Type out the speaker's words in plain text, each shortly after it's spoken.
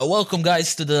Welcome,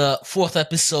 guys, to the fourth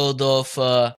episode of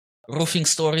Roofing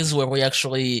Stories, where we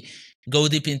actually go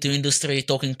deep into industry,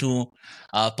 talking to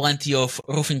plenty of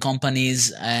roofing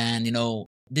companies, and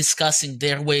discussing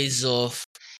their ways of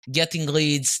getting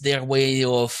leads, their way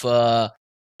of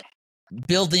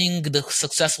building the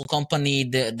successful company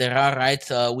there are. Right,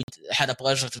 we had a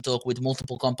pleasure to talk with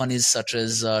multiple companies such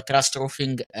as Trust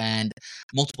Roofing and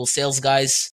multiple sales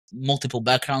guys, multiple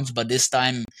backgrounds, but this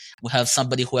time we have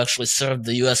somebody who actually served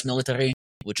the US military,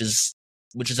 which is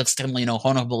extremely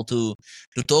honorable to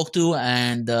talk to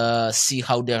and see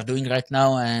how they're doing right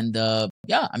now. And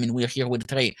yeah, I mean, we're here with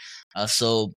Trey,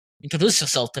 so introduce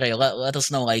yourself, Trey. Let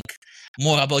us know like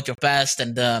more about your past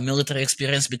and military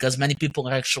experience, because many people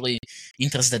are actually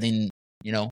interested in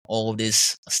all of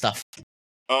this stuff.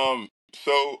 My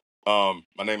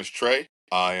name is Trey.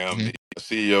 I am the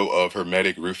CEO of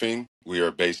Hermetic Roofing. We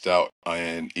are based out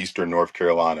in Eastern North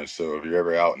Carolina. So if you're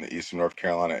ever out in the Eastern North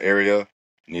Carolina area,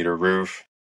 need a roof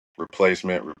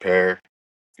replacement, repair,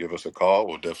 give us a call.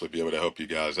 We'll definitely be able to help you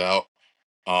guys out.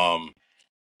 I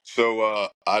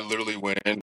literally went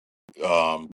in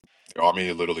the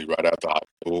Army literally right after high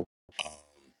school.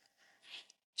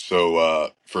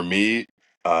 Um, for me,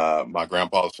 my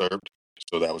grandpa served,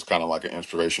 so that was kind of like an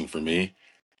inspiration for me.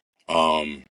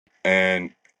 Um, and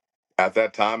at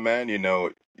that time, man,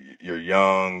 you're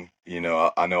young.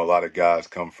 I know a lot of guys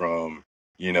come from,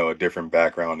 a different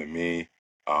background than me.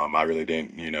 I really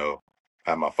didn't,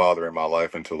 have my father in my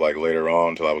life until like later on,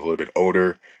 until I was a little bit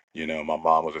older. My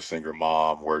mom was a single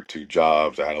mom, worked two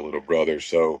jobs. I had a little brother.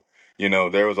 So,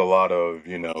 there was a lot of,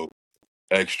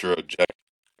 extra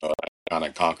kind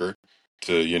of conquer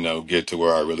to, get to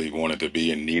where I really wanted to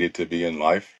be and needed to be in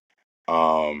life.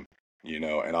 Um,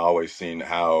 and I always seen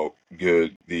how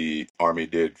good the Army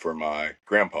did for my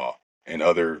grandpa and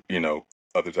other,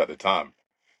 others at the time.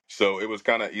 So it was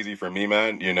kind of easy for me,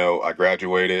 man. I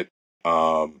graduated,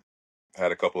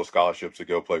 had a couple of scholarships to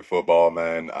go play football,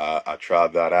 man. I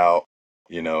tried that out.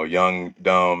 Young,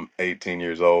 dumb, 18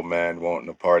 years old, man, wanting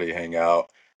to party, hang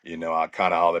out. I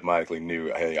kind of automatically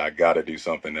knew, hey, I got to do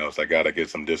something else. I got to get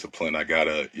some discipline. I got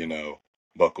to,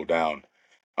 buckle down.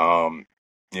 Um,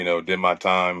 did my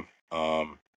time,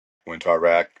 went to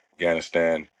Iraq,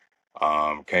 Afghanistan,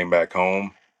 came back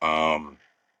home.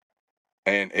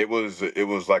 And it was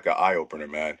like an eye opener,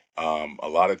 man. A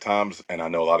lot of times, and I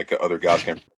know a lot of other guys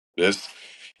can this.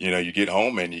 You get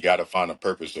home and you got to find a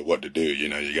purpose of what to do.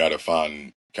 You got to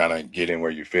find kind of get in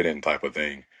where you fit in type of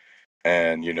thing.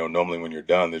 And normally when you're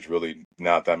done, there's really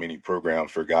not that many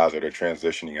programs for guys that are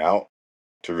transitioning out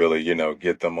to really,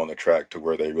 get them on the track to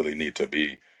where they really need to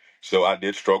be. So I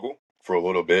did struggle for a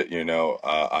little bit.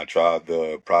 I tried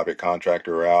the private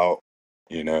contractor route.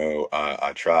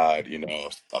 I tried,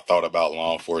 I thought about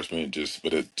law enforcement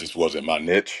but it just wasn't my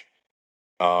niche.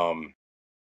 Um,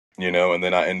 and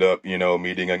then I end up,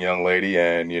 meeting a young lady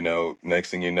and,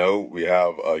 next thing you know, we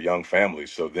have a young family.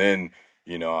 So then,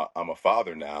 I'm a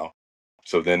father now.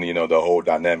 So then, the whole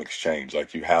dynamics change.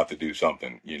 Like you have to do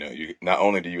something, you not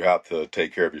only do you have to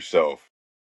take care of yourself,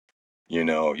 you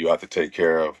have to take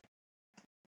care of,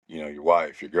 your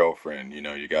wife, your girlfriend,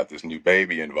 you got this new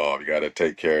baby involved. You got to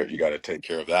take care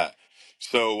of that.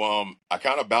 So, I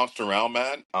kind of bounced around,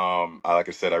 man. Like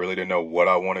I said, I really didn't know what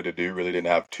I wanted to do, really didn't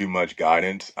have too much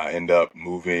guidance. I end up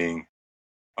moving,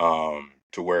 to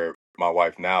where my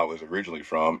wife now is originally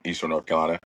from, Eastern North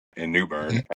Carolina in New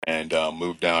Bern, and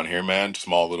moved down here, man,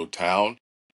 small little town.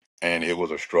 And it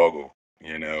was a struggle,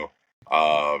 it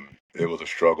was a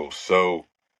struggle. So,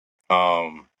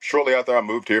 shortly after I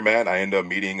moved here, man, I ended up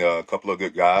meeting a couple of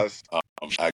good guys.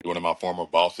 Actually, one of my former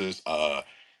bosses, I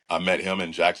met him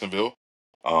in Jacksonville.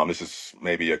 This is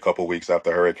maybe a couple weeks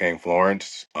after Hurricane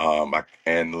Florence.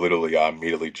 And literally, I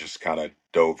immediately just kind of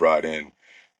dove right in.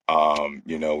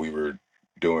 We were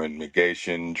doing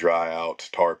mitigation, dry outs,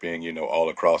 tarping, all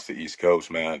across the East Coast,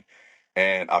 man.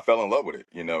 And I fell in love with it.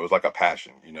 It was like a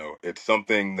passion. It's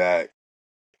something that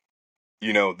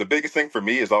the biggest thing for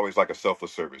me is always like a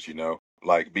selfless service,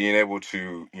 like being able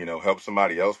to, help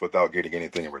somebody else without getting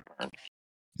anything in return.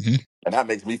 Mm-hmm. And that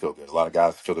makes me feel good. A lot of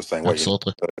guys feel the same way.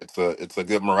 Absolutely. It's a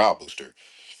good morale booster.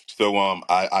 So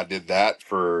I did that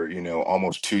for,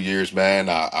 almost 2 years, man.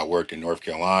 I worked in North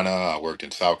Carolina, I worked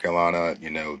in South Carolina.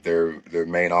 Their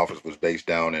main office was based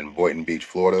down in Boynton Beach,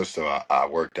 Florida. So I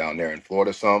worked down there in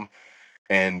Florida some.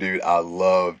 And dude, I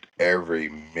loved every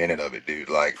minute of it, dude.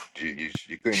 Like you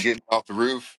couldn't get me off the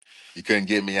roof, you couldn't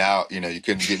get me out, you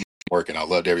couldn't get me working. I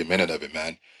loved every minute of it,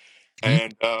 man. Mm-hmm.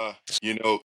 And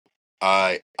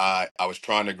I was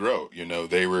trying to grow.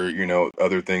 They were,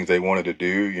 other things they wanted to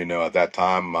do. At that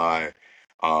time, my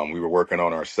We were working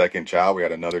on our second child. We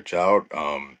had another child,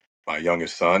 my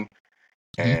youngest son.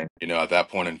 Hmm. And, at that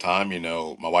point in time,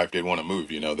 my wife didn't want to move.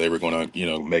 They were going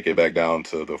to, make it back down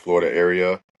to the Florida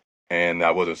area. And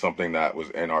that wasn't something that was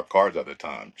in our cards at the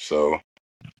time. So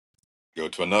go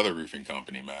to another roofing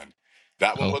company, man.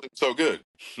 That one Oh. wasn't so good.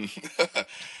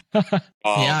 Yeah,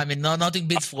 um, I mean, no, nothing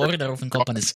beats Florida roofing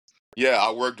companies. yeah,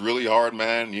 I worked really hard,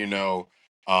 man.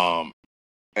 Um,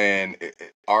 and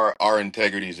our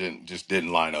integrities just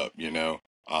didn't line up, and Yeah.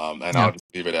 I'll just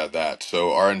leave it at that.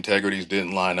 So our integrities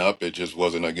didn't line up. It just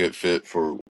wasn't a good fit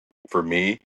for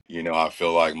me. I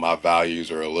feel like my values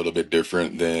are a little bit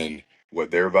different than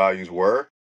what their values were,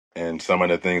 and some of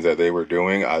the things that they were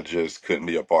doing, I just couldn't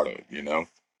be a part of.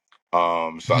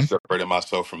 So I Hmm. separated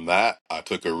myself from that. I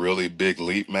took a really big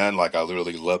leap, man. Like I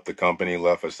literally left the company,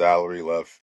 left a salary,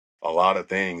 left a lot of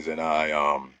things, and I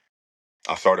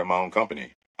started my own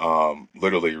company.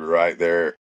 Literally right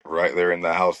there in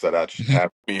the house that Hmm. had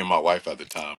me and my wife at the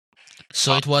time.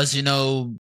 So Uh, it was,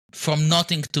 from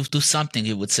nothing to something,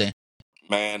 you would say.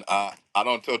 Man, I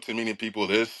don't tell too many people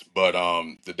this, but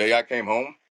the day I came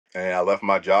home and I left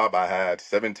my job, I had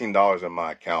 $17 in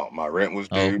my account. My rent was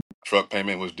Oh, due, truck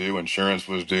payment was due, insurance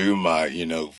was due, my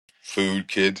food,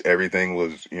 kids, everything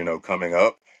was coming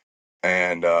up.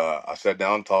 And I sat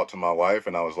down, talked to my wife,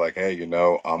 and I was like, "Hey,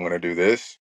 I'm gonna do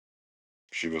this."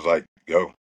 She was like,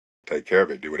 "Go, take care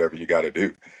of it, do whatever you got to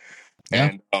do."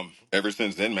 yeah. And ever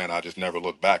since then, man, I just never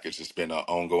looked back. It's just been an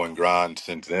ongoing grind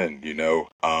since then.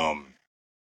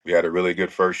 We had a really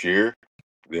good first year.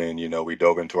 Then, we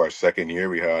dove into our second year.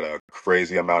 We had a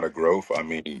crazy amount of growth. I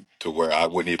mean, to where I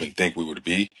wouldn't even think we would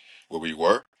be where we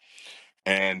were.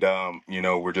 And,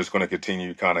 we're just going to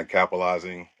continue kind of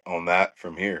capitalizing on that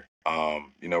from here.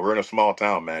 We're in a small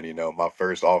town, man. My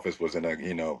first office was in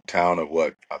a, town of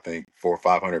what, I think 400 or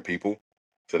 500 people.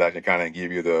 So that can kind of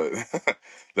give you the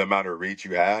the amount of reach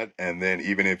you had. And then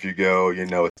even if you go,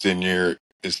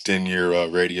 it's 10 year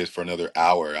radius for another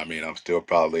hour. I mean, I'm still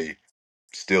probably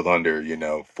still under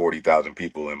 40,000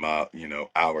 people in my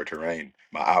hour terrain,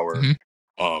 my hour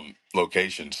Hmm.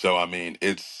 location. So I mean,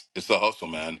 it's a hustle,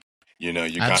 man. You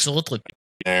kind of Absolutely.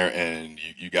 there, and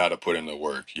you got to put in the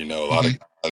work. A lot of Hmm.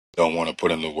 guys don't want to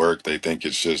put in the work. They think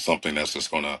it's just something that's just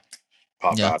gonna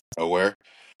pop Yeah. out of nowhere.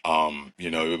 If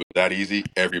it was that easy,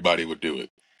 everybody would do it.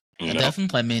 you know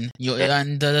Definitely. I mean, Eh,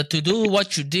 and to do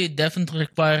what you did definitely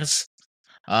requires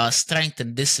strength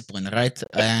and discipline, right?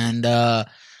 And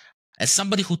as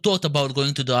somebody who thought about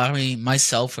going to the army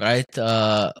myself, right?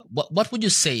 What would you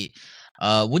say?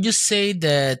 Would you say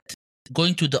that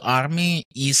going to the army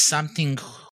is something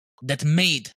that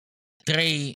made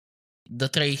Trey the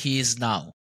Trey he is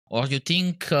now, or you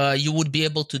think you would be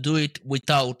able to do it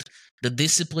without the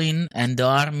discipline and the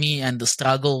army and the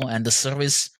struggle and the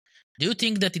service? Do you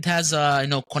think that it has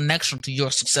a connection to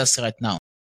your success right now?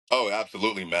 oh,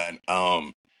 absolutely, man.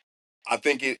 I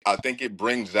think it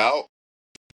brings out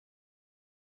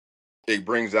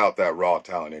that raw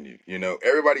talent in you.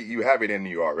 Everybody, you have it in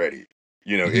you already.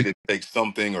 Hmm. It takes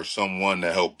something or someone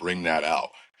to help bring that out.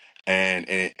 And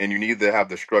you need to have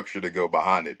the structure to go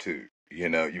behind it too.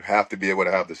 You have to be able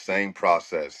to have the same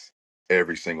process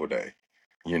every single day.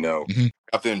 Hmm. You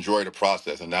have to enjoy the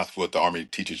process, and that's what the army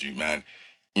teaches you, man.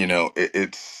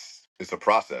 It's a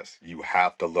process. You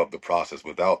have to love the process.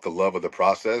 Without the love of the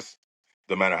process,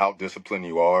 no matter how disciplined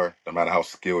you are, no matter how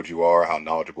skilled you are, how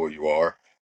knowledgeable you are,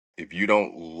 if you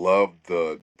don't love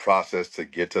the process to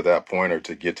get to that point or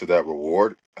to get to that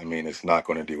reward, I mean, it's not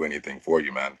going to do anything for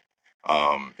you, man.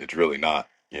 It's really not.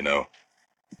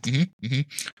 Hmm. Hmm.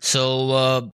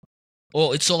 So,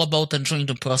 it's all about enjoying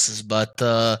the process. But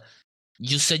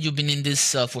you said you've been in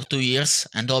this for 2 years,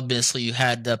 and obviously you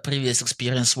had previous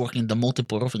experience working in the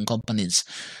multiple roofing companies.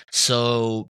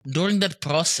 So during that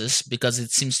process, because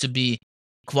it seems to be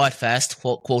quite fast,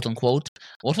 quote unquote,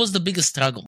 what was the biggest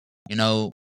struggle? You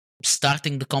know,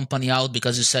 starting the company out,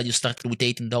 because you said you started with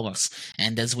 $18,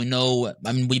 and as we know,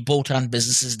 I mean, we both run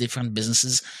businesses, different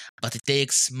businesses, but it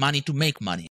takes money to make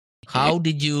money. Mhm. How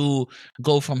did you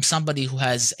go from somebody who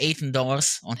has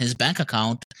 $18 on his bank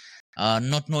account,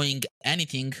 not knowing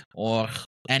anything or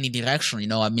any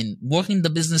direction? I mean, working the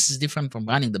business is different from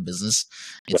running the business.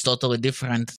 It's totally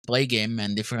different play game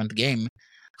and different game.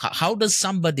 How does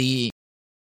somebody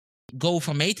go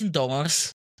from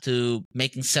 $18 to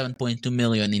making 7.2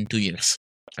 million in 2 years,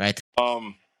 right?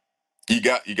 Um, you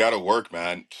got to work,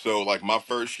 man. So like my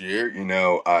first year,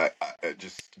 I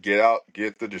just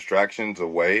get the distractions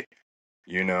away,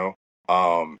 you know.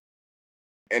 Um,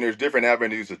 and there's different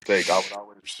avenues to take. I would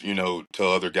always,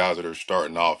 tell other guys that are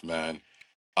starting off, man,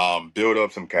 build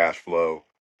up some cash flow,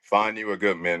 find you a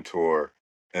good mentor,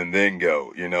 and then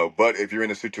go, but if you're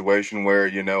in a situation where,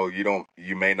 you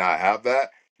may not have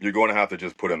that, you're going to have to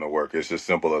just put in the work. It's just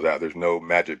simple as that. There's no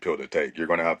magic pill to take. You're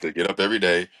going to have to get up every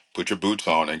day, put your boots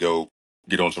on, and go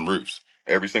get on some roofs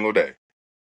every single day.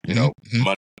 You Hmm. know,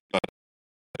 Monday,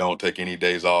 don't take any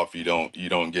days off. You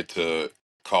don't get to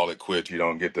call it quits. You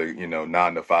don't get to,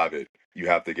 9 to 5 it. You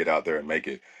have to get out there and make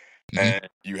it. Hmm. And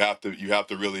you have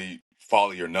to really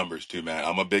follow your numbers too, man.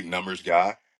 I'm a big numbers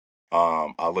guy.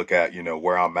 I look at,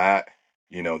 where I'm at,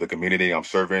 the community I'm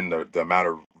serving, the amount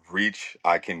of reach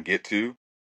I can get to,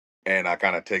 and I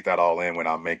kind of take that all in when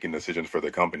I'm making decisions for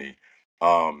the company.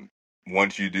 Um,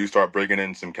 Once you do start bringing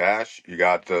in some cash, you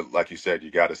got to, like you said,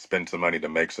 you got to spend some money to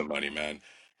make some money, man.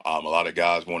 A lot of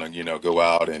guys want to, go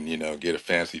out and, get a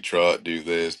fancy truck, do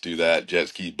this, do that, jet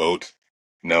ski, boats.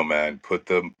 No, man, put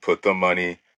the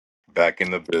money back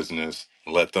in the business.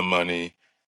 Let the money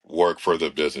work for the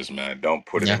business, man. Don't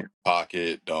put it in Yeah. your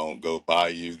pocket. Don't go buy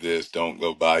you this. Don't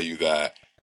go buy you that.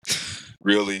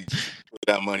 Really put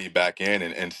that money back in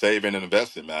and save and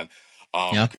invest it, man.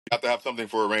 Yeah. You have to have something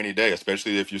for a rainy day,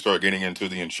 especially if you start getting into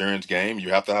the insurance game. You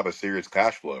have to have a serious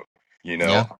cash flow.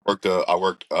 Yeah. I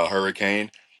worked a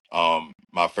hurricane.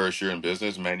 My first year in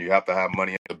business, man, you have to have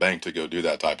money in the bank to go do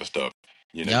that type of stuff.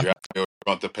 Yeah. You have to be able to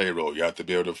front the payroll. You have to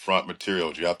be able to front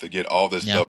materials. You have to get all this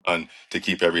Yeah. stuff done to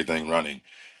keep everything running.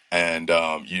 And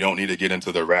you don't need to get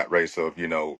into the rat race of,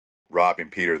 robbing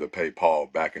Peter to pay Paul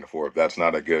back and forth. That's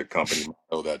not a good company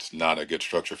model. That's not a good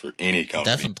structure for any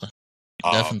company. Definitely.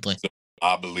 Definitely. So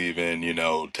I believe in,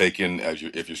 taking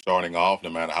if you're starting off, no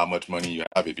matter how much money you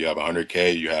have, if you have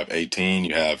 100K, you have 18,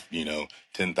 you have,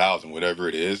 10,000, whatever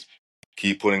it is,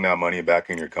 keep putting that money back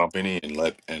in your company and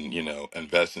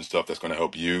invest in stuff that's going to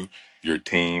help you, your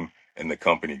team, and the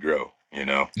company grow,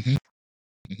 Hmm.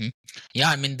 Hmm. Yeah,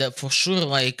 I mean, for sure.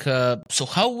 Like, so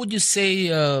how would you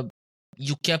say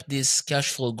you kept this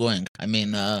cash flow going? I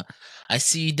mean, I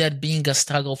see that being a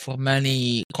struggle for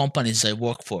many companies I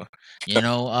work for. They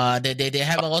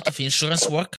have a lot of insurance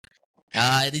work.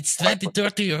 It's 20,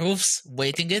 30 roofs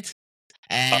waiting it,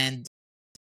 and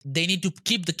they need to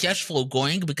keep the cash flow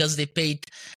going because they pay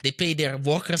their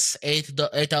workers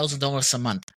 $8,000 a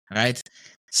month, right?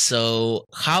 So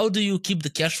how do you keep the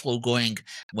cash flow going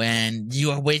when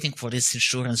you are waiting for this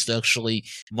insurance to actually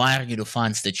wire you the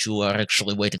funds that you are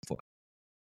actually waiting for?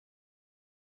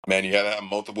 Man, you got to have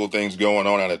multiple things going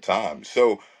on at a time.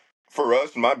 So for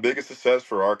us, my biggest success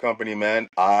for our company, man,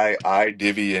 I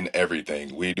divvy in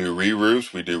everything. We do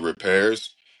re-roofs, we do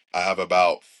repairs. I have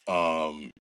about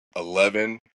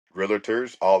 11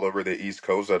 realtors all over the East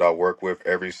Coast that I work with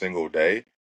every single day.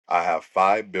 I have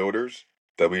 5 builders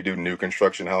that we do new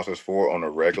construction houses for on a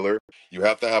regular. You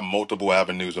have to have multiple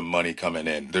avenues of money coming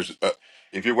in.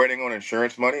 If you're waiting on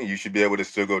insurance money, you should be able to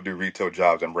still go do retail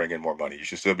jobs and bring in more money. You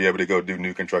should still be able to go do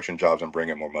new construction jobs and bring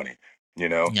in more money. You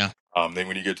know. Yeah. Then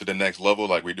when you get to the next level,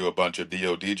 like we do a bunch of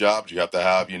DoD jobs, you have to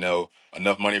have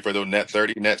enough money for those net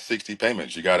 30, net 60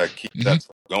 payments. You got to keep Hmm. that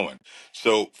stuff going.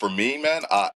 So for me, man,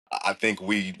 I think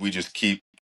we just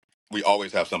we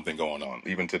always have something going on.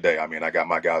 Even today, I mean, I got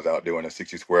my guys out doing a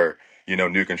 60 square,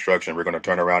 new construction. We're going to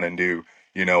turn around and do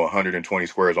 120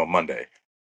 squares on Monday.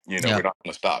 Yeah. We're not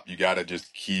going to stop. You got to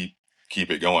just keep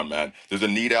it going, man. There's a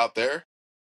need out there,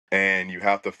 and you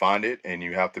have to find it, and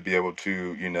you have to be able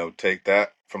to, take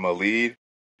that from a lead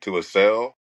to a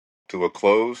sale to a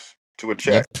close to a Yep.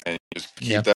 check, and just keep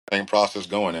Yep. that same process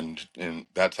going, and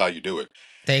that's how you do it.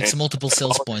 Takes And multiple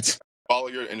sales points.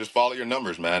 just follow your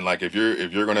numbers, man. Like if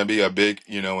you're going to be a big,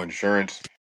 insurance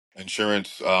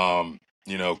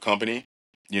company,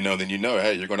 then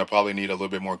hey, you're going to probably need a little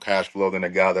bit more cash flow than a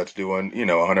guy that's doing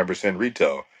 100%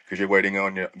 retail, because you're waiting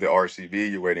on the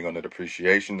RCV, you're waiting on the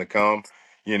depreciation to come,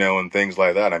 and things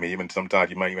like that. I mean, even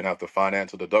sometimes you might even have to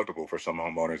finance a deductible for some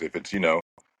homeowners if it's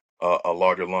a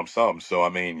larger lump sum. So I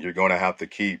mean, you're going to have to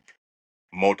keep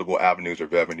multiple avenues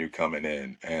of revenue coming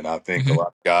in. And I think a Hmm. lot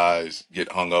of guys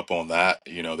get hung up on that.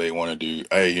 They want to do,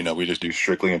 hey, we just do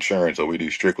strictly insurance or we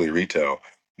do strictly retail.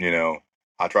 You know,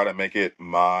 I try to make it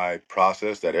my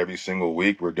process that every single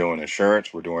week we're doing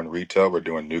insurance, we're doing retail, we're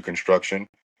doing new construction.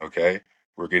 Okay.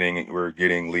 We're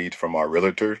getting leads from our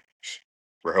realtors.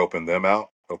 We're helping them out,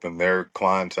 helping their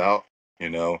clients out, you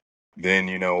know. Then,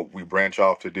 we branch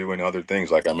off to doing other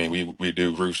things. Like, I mean, we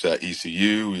do roofs at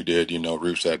ECU. We did,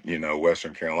 roofs at,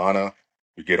 Western Carolina.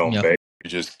 We get on Yep. base. You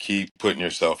just keep putting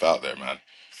yourself out there, man.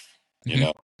 You Hmm.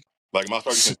 know, like my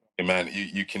sergeant can say, man,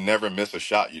 you can never miss a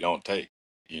shot you don't take.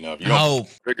 If you don't pull Oh,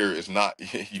 the trigger, it's not, you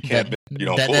that can't miss if you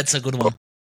don't that pull it. that's a good one.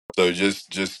 So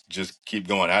just keep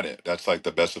going at it. That's like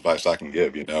the best advice I can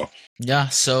give. Yeah.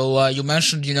 So you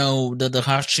mentioned, the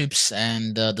hardships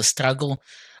and the struggle.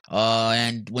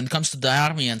 And when it comes to the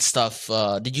army and stuff,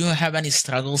 did you have any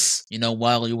struggles,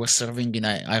 while you were serving in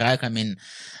Iraq? I mean,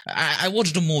 I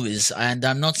watched the movies, and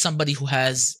I'm not somebody who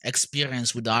has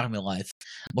experience with the army life.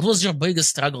 What was your biggest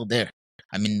struggle there?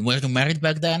 I mean, were you married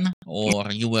back then,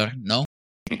 or you were no?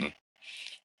 Mhm.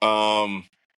 Um,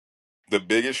 the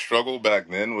biggest struggle back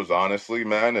then was honestly,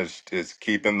 man, is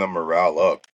keeping the morale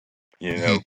up.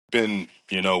 You Hmm.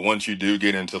 know, once you do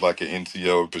get into like an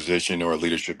NCO position or a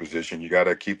leadership position, you got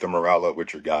to keep the morale up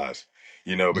with your guys.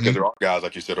 Because Hmm. there are guys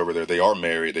like you said over there, they are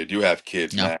married, they do have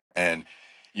kids, Yeah, man, and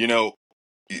you know,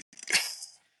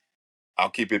 I'll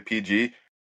keep it PG.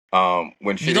 When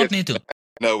you shit don't hits, need to.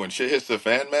 no, when shit hits the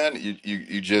fan, man,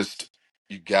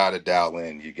 you gotta dial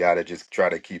in. You gotta just try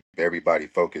to keep everybody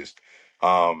focused.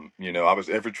 I was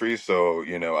infantry, so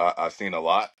I seen a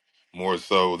lot more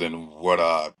so than what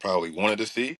I probably wanted to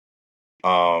see.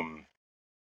 Um,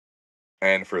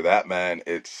 and for that, man,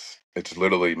 it's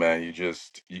literally, man,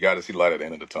 you got to see light at the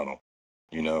end of the tunnel.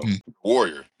 Mm,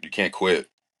 Warrior, you can't quit.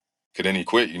 Could any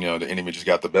quit? The enemy just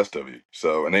got the best of you.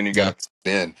 So, and then you got yeah, to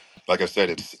then, like I said,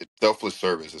 it's selfless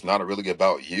service. It's not really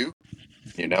about you.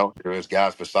 There was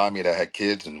guys beside me that had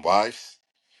kids and wives,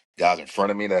 guys in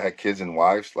front of me that had kids and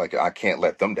wives. Like I can't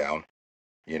let them down.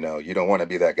 You don't want to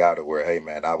be that guy to where, hey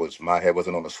man, my head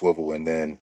wasn't on a swivel, and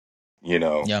then you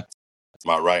know yeah,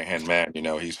 my right hand man,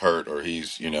 he's hurt or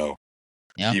he's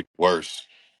yeah, even worse,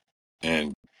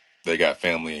 and they got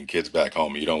family and kids back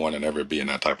home. You don't want to never be in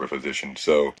that type of position.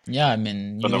 So, yeah. I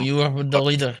mean, the number you were the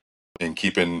leader. and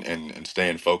keeping and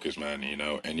staying focused, man.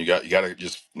 And you got to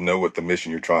just know what the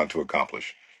mission you're trying to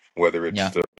accomplish, whether it's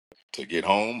Yeah, to get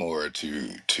home or to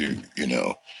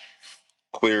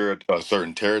clear a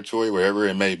certain territory, wherever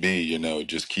it may be.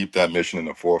 Just keep that mission in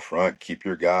the forefront. Keep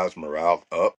your guys' morale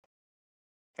up,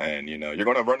 and you're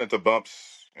going to run into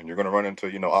bumps and you're going to run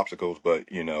into obstacles, but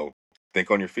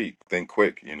think on your feet, think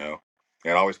quick, and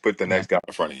always put the yeah, next guy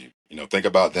in front of you. Think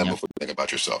about them yeah. before you think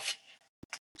about yourself.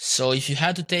 So if you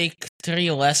had to take three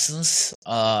lessons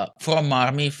from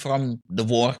army, from the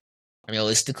war,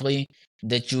 realistically,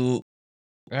 that you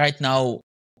right now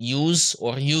use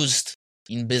or used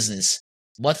in business,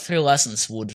 what three lessons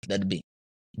would that be?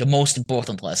 The most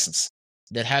important lessons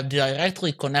that have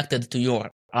directly connected to your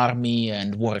army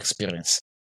and war experience.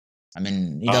 I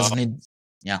mean, it uh, doesn't need.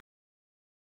 Yeah.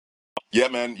 yeah,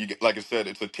 man, like I said,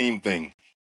 it's a team thing.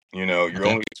 You're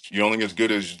Okay. only as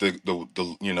good as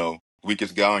the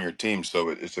weakest guy on your team. So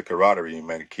it's a camaraderie,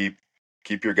 man.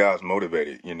 Keep your guys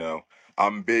motivated.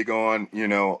 I'm big on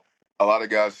a lot of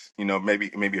guys.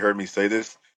 Maybe heard me say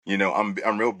this.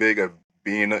 I'm real big of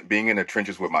being in the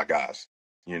trenches with my guys.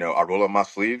 I roll up my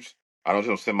sleeves. I don't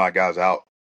just send my guys out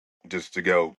just to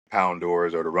go pound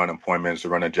doors or to run appointments or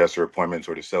run adjuster appointments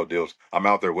or to sell deals. I'm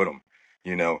out there with them.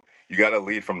 You got to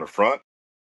lead from the front,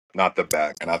 not the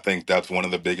back. And I think that's one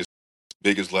of the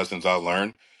biggest lessons I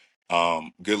learned.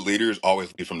 Good leaders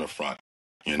always lead from the front.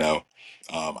 You know,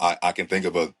 I can think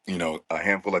of a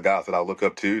handful of guys that I look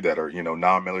up to that are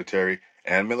non-military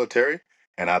and military,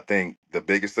 and I think the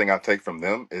biggest thing I take from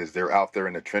them is they're out there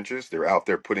in the trenches. They're out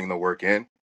there putting the work in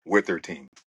with their team,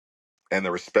 and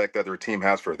the respect that their team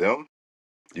has for them,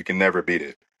 you can never beat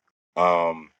it.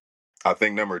 Um, I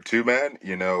think number two, man,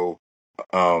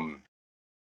 um,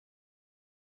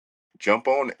 jump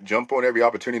on every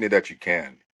opportunity that you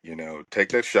can. Take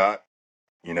that shot.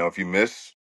 If you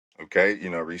miss, okay,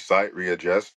 recite,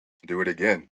 readjust, do it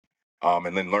again.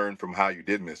 And then learn from how you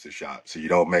did miss the shot so you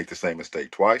don't make the same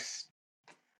mistake twice.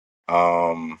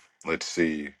 Let's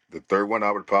see. The third one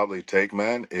I would probably take,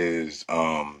 man, is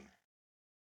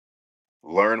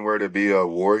learn where to be a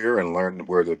warrior and learn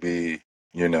where to be,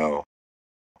 you know,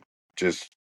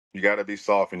 just you got to be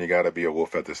soft and you got to be a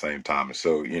wolf at the same time.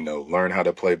 So learn how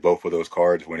to play both of those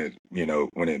cards when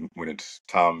it's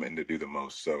time and to do the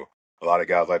most. So a lot of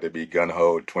guys like to be gun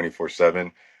ho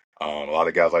 24/7. A lot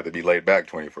of guys like to be laid back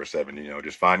 24/7.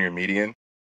 Just find your median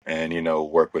and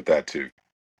work with that too.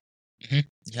 Mhm.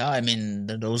 Yeah, I mean,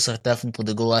 those are definitely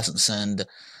the good lessons. And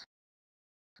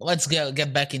let's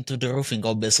get back into the roofing.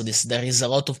 Obviously, there is a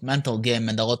lot of mental game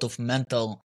and a lot of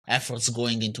mental efforts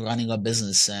going into running a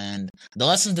business. And the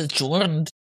lessons that you learned,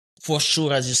 for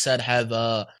sure, as you said,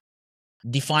 have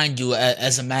defined you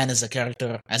as a man, as a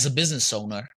character, as a business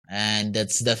owner. And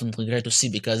that's definitely great to see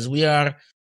because we are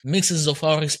mixes of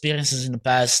our experiences in the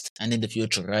past and in the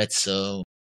future, right? So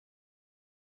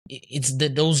it's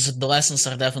the lessons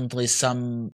are definitely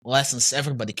some lessons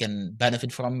everybody can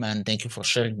benefit from, and thank you for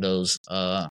sharing those.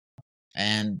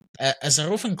 And as a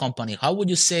roofing company, how would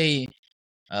you say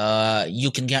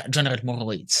you can generate more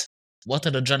leads? what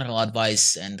are the general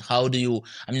advice, and how do you?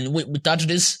 I mean, we touched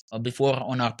this before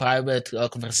on our private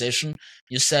conversation.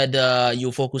 You said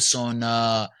you focus on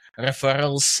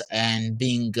referrals and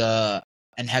being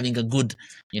and having a good,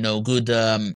 good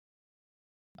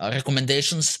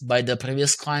recommendations by the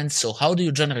previous clients. So how do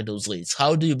you generate those leads?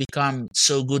 How do you become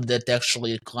so good that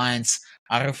actually clients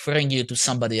are referring you to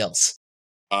somebody else?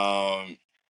 Um,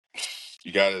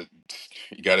 you gotta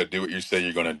do what you say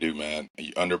you're gonna do, man.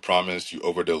 You under promise, you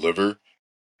over deliver,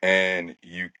 and on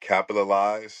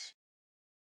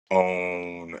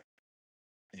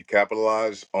you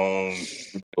capitalize on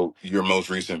your most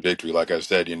recent victory. Like I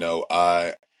said,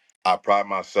 I pride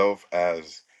myself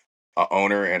as a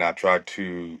owner, and I try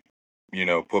to,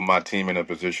 put my team in a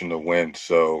position to win.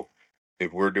 So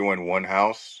if we're doing one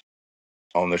house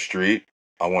on the street,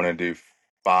 I want to do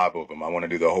five of them. I want to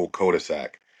do the whole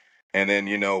cul-de-sac. And then,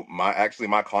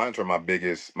 my clients are my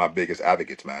biggest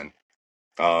advocates, man.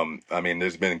 I mean,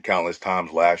 there's been countless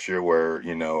times last year where,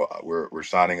 we're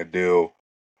signing a deal,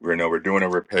 we're doing a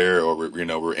repair, or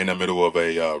we're in the middle of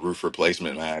a roof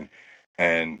replacement, man.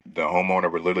 And the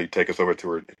homeowner would literally take us over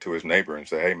to his neighbor and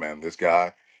say, "Hey, man, this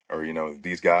guy, or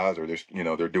these guys, or this,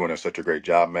 they're doing such a great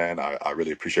job, man. I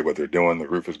really appreciate what they're doing. The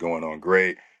roof is going on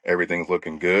great. Everything's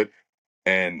looking good."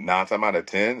 And nine times out of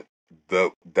ten,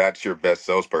 that's your best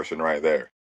salesperson right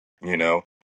there, you know,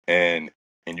 and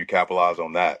you capitalize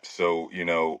on that. So,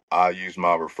 I use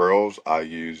my referrals. I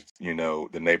use,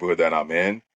 the neighborhood that I'm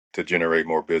in to generate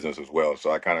more business as well.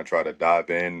 So I kind of try to dive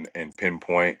in and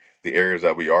pinpoint the areas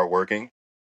that we are working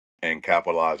and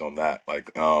capitalize on that.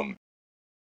 Like 2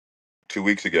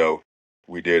 weeks ago,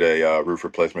 we did a roof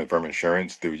replacement firm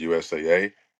insurance through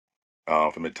USAA.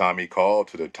 From the time he called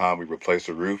to the time we replaced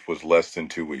the roof was less than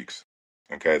 2 weeks.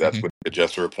 Okay, that's Hmm. with the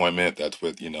adjuster appointment. That's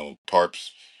with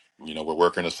tarps. We're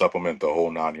working to supplement the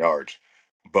whole 9 yards.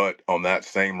 But on that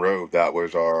same road, that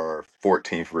was our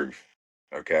 14th roof.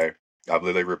 Okay, I've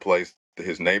literally replaced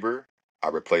his neighbor. I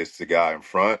replaced the guy in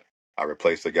front. I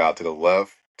replaced the guy to the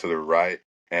left, to the right,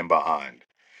 and behind.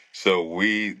 So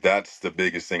that's the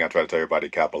biggest thing I try to tell everybody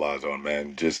to capitalize on,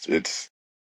 man. Just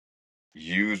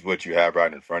use what you have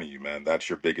right in front of you, man. That's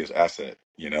your biggest asset,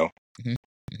 Hmm.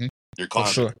 Hmm. your For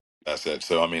client's sure. asset.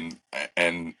 So, I mean,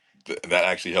 and that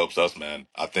actually helps us, man.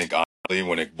 I think honestly,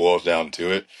 when it boils down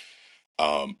to it,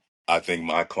 um, I think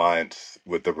my clients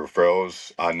with the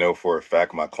referrals, I know for a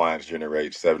fact my clients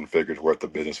generate seven figures worth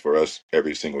of business for us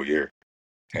every single year.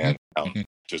 Hmm. And Hmm.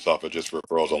 just off of just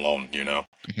referrals alone.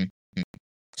 Hmm.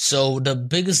 So the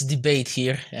biggest debate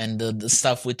here, and the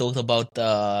stuff we talked about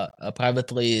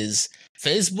privately, is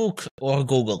Facebook or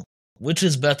Google. Which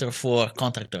is better for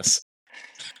contractors?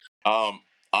 Um,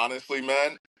 honestly,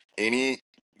 man, any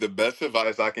the best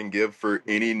advice I can give for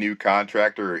any new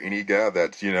contractor or any guy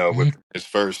that's, Hmm. with his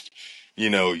first,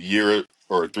 year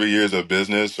or 3 years of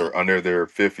business or under their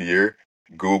fifth year,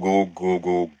 Google,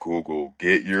 Google, Google.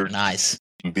 Get your Nice.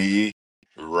 B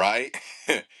right.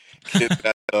 Get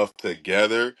that stuff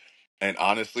together. And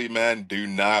honestly, man, do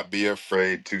not be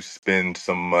afraid to spend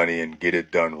some money and get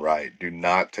it done right. Do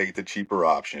not take the cheaper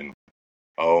option.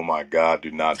 Oh my God, do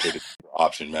not take the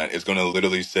option, man. It's going to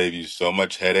literally save you so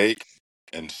much headache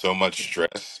and so much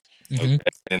stress. Okay. Hmm.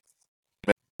 And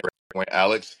when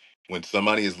Alex, when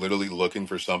somebody is literally looking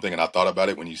for something, and I thought about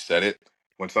it when you said it,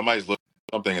 when somebody's looking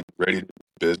for something and they're ready to do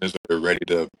business, or they're ready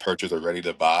to purchase or ready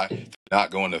to buy, they're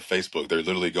not going to Facebook. They're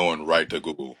literally going right to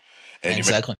Google. And you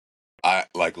Exactly. I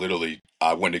like literally,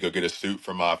 I went to go get a suit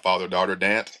for my father-daughter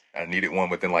dance. I needed one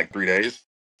within like 3 days.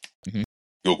 Hmm.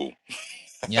 Google.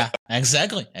 Yeah.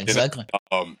 Exactly. you know, Exactly.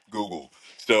 Google.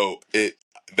 So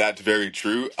that's very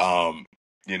true. I'm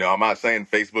not saying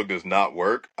Facebook does not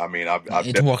work. I mean, I've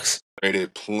It works.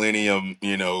 generated plenty of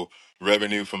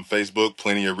revenue from Facebook,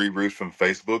 plenty of reroutes from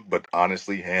Facebook, but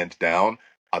honestly, hands down,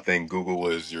 I think Google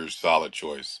is your solid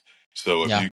choice. So if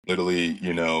Yeah. you literally,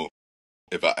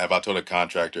 if I told a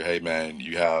contractor, hey man,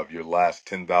 you have your last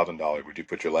 $10,000, would you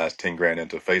put your last 10 grand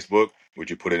into Facebook? Would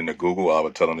you put it into Google? I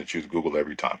would tell them to choose Google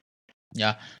every time.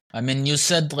 Yeah, I mean, you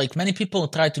said like many people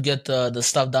try to get the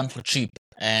stuff done for cheap,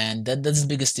 and that's the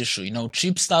biggest issue.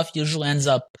 Cheap stuff usually ends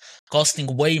up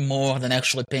costing way more than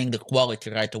actually paying the quality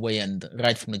right away and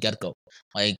right from the get go.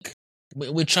 Like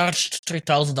we charged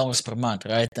 $3,000 per month,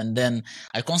 right? And then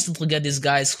I constantly get these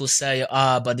guys who say,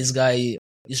 but this guy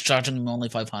is charging me only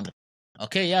 500.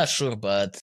 Okay, yeah, sure,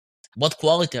 but what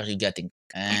quality are you getting?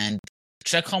 And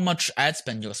check how much ad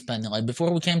spend you're spending. Like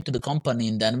before we came to the company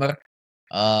in Denver,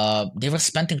 they were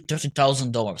spending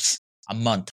 $30,000 a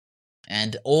month,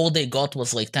 and all they got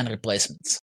was like 10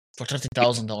 replacements for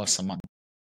 $30,000 a month.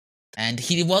 And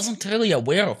he wasn't really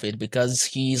aware of it because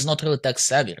he's not really tech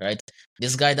savvy, right?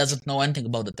 This guy doesn't know anything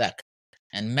about the tech.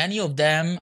 And many of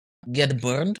them get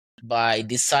burned by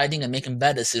deciding and making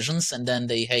bad decisions, and then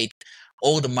they hate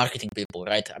all the marketing people,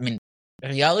 right? I mean,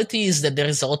 reality is that there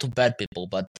is a lot of bad people,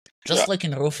 but Yeah. just like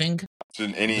in roofing, It's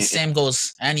in the any same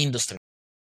goes any industry.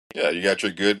 yeah, you got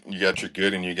your good and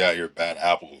you got your bad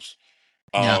apples.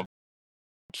 Yeah, Um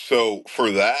so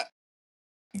for that,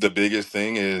 the biggest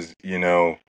thing is,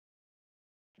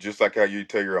 just like how you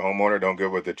tell your homeowner, don't go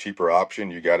with the cheaper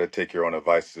option, you got to take your own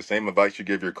advice. The same advice you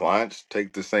give your clients,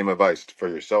 take the same advice for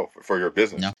yourself, for your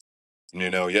business.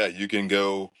 yeah, Yeah, you can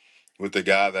go with the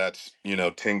guy that's,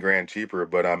 10 grand cheaper,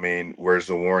 but I mean, where's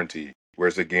the warranty?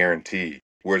 Where's the guarantee?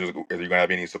 Are you going to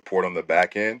have any support on the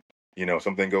back end?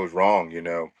 Something goes wrong,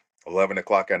 11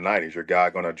 o'clock at night. Is your guy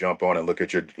going to jump on and look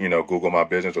at your, Google My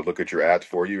Business or look at your ads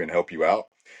for you and help you out?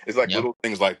 It's like yeah, little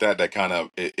things like that that kind of,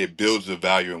 it builds the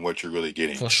value in what you're really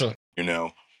getting, for sure. you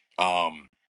know? Um,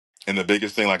 and the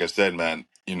biggest thing, like I said, man,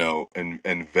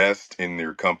 invest in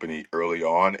your company early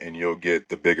on and you'll get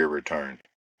the bigger return.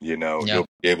 Yeah, You'll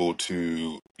be able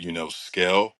to,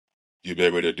 scale. You'll be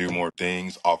able to do more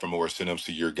things, offer more incentives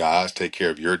to your guys, take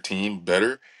care of your team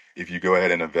better if you go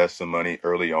ahead and invest some money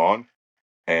early on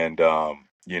and,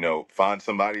 find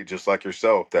somebody just like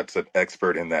yourself that's an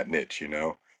expert in that niche.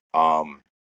 Um,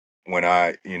 when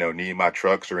I, need my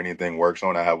trucks or anything works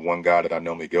on, I have one guy that I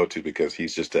normally go to because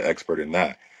he's just an expert in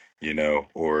that,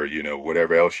 or,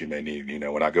 whatever else you may need.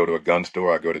 When I go to a gun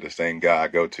store, I go to the same guy I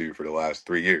go to for the last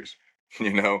 3 years,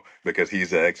 because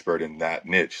he's an expert in that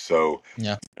niche. So,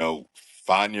 yeah,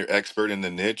 find your expert in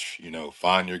the niche,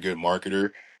 find your good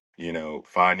marketer,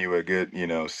 find you a good,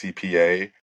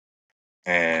 CPA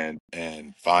and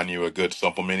find you a good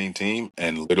supplementing team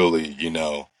and literally,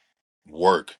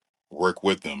 work work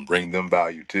with them, bring them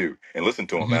value too, and listen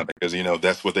to them, hmm man, because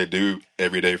that's what they do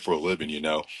every day for a living.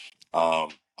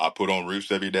 I put on roofs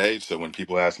every day, so when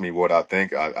people ask me what I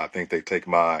think, I think they take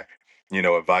my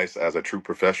advice as a true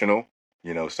professional.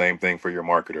 Same thing for your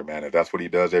marketer, man. If that's what he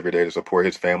does every day to support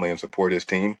his family and support his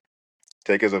team,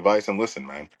 take his advice and listen,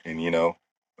 man, and it'll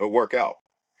work out.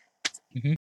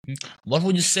 hmm What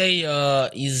would you say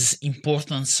is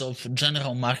importance of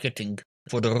general marketing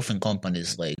for the roofing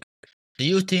companies? Like, do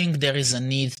you think there is a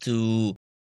need to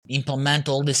implement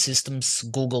all the systems,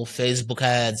 Google, Facebook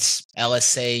ads,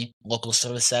 LSA, local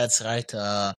service ads, right?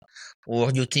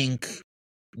 Or do you think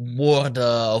word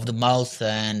of the mouth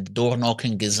and door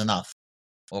knocking is enough?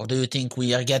 Or do you think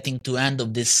we are getting to end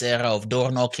of this era of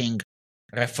door knocking,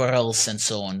 referrals, and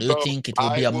so on? Do you So think it will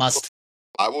be I a will must?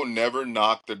 I will never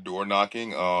knock the door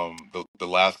knocking. The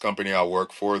last company I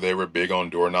worked for, they were big on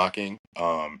door knocking.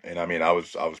 And I mean, I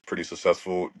was pretty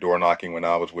successful door knocking when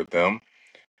I was with them.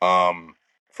 Um,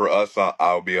 for us,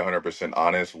 I'll be 100%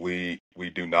 honest. We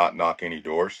do not knock any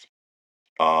doors.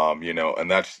 And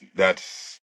that's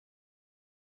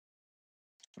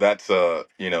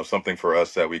something for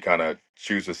us that we kind of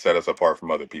choose to set us apart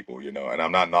from other people. And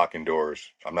I'm not knocking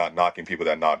doors. I'm not knocking people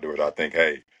that knock doors. I think,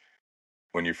 hey,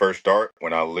 when you first start,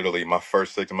 when I literally my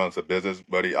first 6 months of business,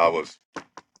 buddy, I was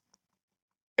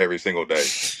every single day.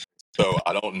 So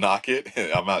I don't knock it.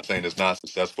 I'm not saying it's not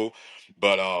successful,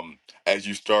 but as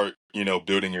you start,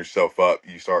 building yourself up,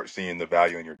 you start seeing the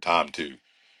value in your time too.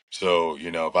 So,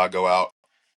 if I go out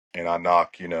and I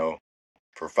knock,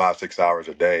 for 5, 6 hours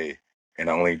a day and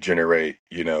I only generate,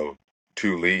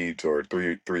 two leads or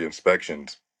three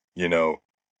inspections, you know,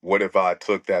 what if I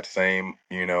took that same,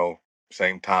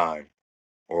 same time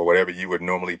or whatever you would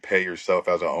normally pay yourself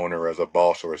as an owner, as a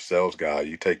boss or a sales guy,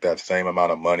 you take that same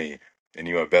amount of money and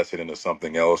you invest it into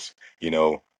something else,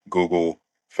 Google,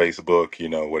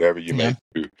 Facebook, whatever you may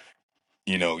Yeah, do,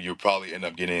 you'll probably end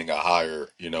up getting a higher,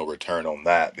 return on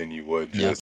that than you would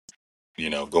yeah, just,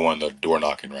 going the door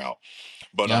knocking route.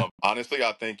 But yeah, honestly,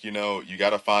 I think, you got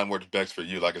to find what's best for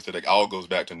you. Like I said, it all goes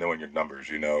back to knowing your numbers,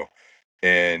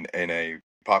 in a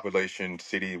population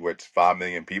city with 5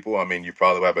 million people, I mean, you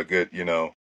probably have a good,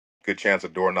 good chance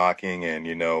of door knocking and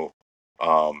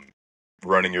um,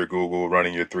 running your Google,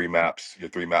 running your three map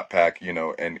pack,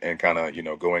 and kind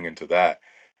of going into that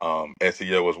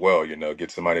SEO as well. Get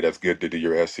somebody that's good to do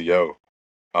your SEO.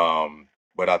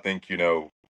 But I think you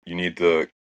need to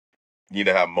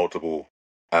have multiple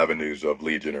avenues of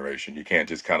lead generation. You can't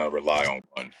just kind of rely on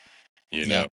one. You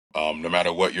yeah. know, no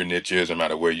matter what your niche is, no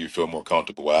matter where you feel more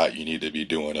comfortable at, you need to be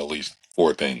doing at least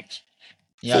four things.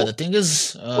 Yeah, Four. the thing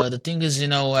is,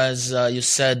 as you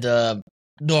said,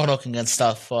 door knocking and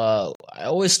stuff. I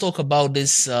always talk about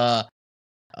this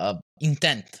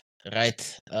intent,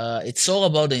 right? It's all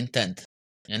about the intent.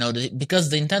 Because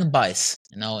the intent buys.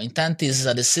 Intent is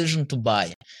a decision to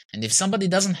buy. And if somebody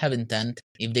doesn't have intent,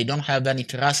 if they don't have any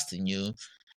trust in you,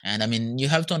 and I mean, you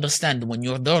have to understand when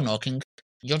you're door knocking,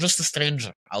 you're just a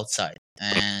stranger outside.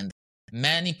 And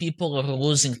many people are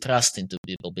losing trust into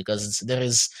people because there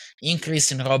is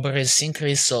increase in robberies,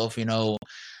 increase of,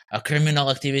 a criminal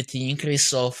activity,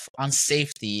 increase of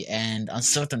unsafety and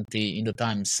uncertainty in the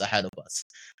times ahead of us.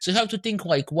 So you have to think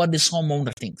like what this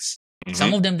homeowner thinks.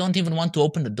 Some of them don't even want to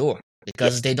open the door Yep.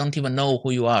 because they don't even know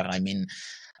who you are. I mean,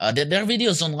 there are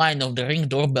videos online of the Ring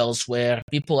doorbells where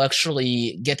people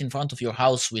actually get in front of your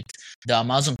house with the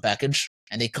Amazon package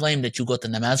and they claim that you got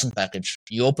an Amazon package.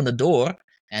 You open the door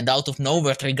and out of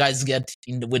nowhere, three guys get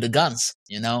with the guns.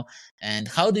 And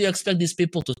how do you expect these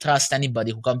people to trust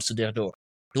anybody who comes to their door?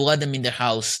 To let them in their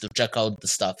house to check out the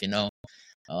stuff.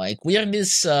 Like we are in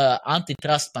this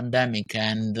antitrust pandemic,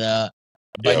 and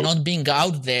by Yeah. not being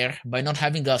out there, by not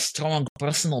having a strong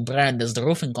personal brand as the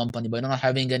roofing company, by not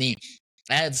having any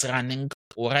ads running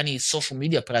or any social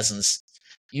media presence,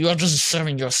 you are just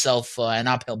serving yourself an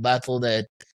uphill battle that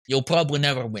you'll probably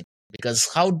never win. Because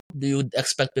how do you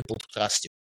expect people to trust you?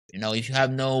 If you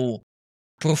have no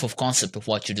proof of concept of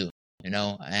what you do.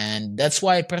 And that's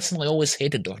why I personally always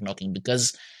hated door knocking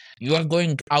because you are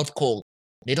going out cold.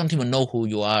 They don't even know who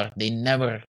you are. They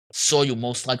never saw you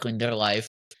most likely in their life,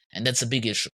 and that's a big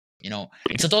issue.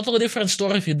 It's a totally different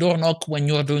story if you door knock when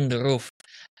you're doing the roof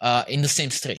in the same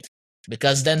street.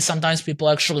 Because then sometimes people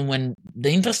actually, when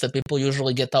the interested people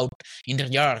usually get out in their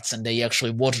yards and they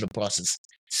actually watch the process.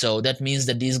 So that means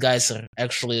that these guys are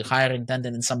actually higher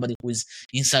intended than somebody who is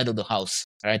inside of the house,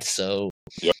 right? So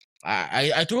Yep.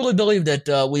 I truly believe that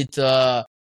with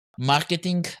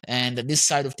marketing and this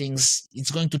side of things,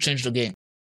 it's going to change the game,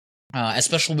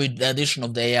 especially with the addition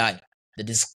of the AI that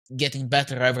is getting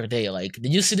better every day. Like,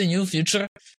 did you see the new feature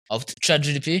of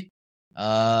ChatGPT?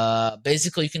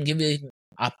 Basically, you can give it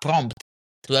a prompt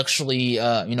to actually,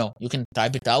 you can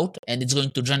type it out and it's going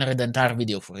to generate the entire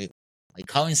video for you.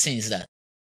 Like, how insane is that?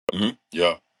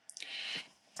 Yeah.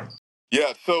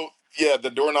 Yeah. So yeah,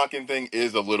 the door knocking thing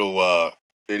is a little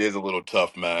it is a little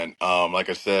tough, man. Like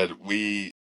I said,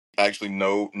 we actually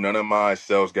none of my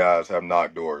sales guys have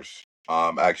knocked doors.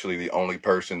 Actually the only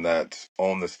person that's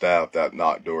on the staff that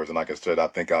knocked doors, and like I said, I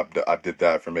think I did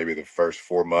that for maybe the first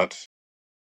 4 months.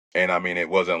 And I mean, it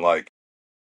wasn't like,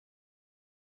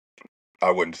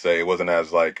 I wouldn't say it wasn't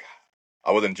as like,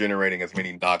 I wasn't generating as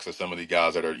many knocks as some of the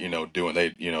guys that are, doing,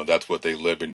 that's what they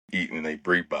live and eat and they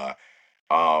breathe by.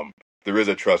 Um, there is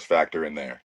a trust factor in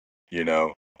there, you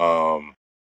know.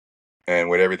 And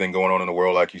with everything going on in the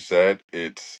world, like you said,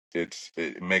 it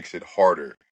makes it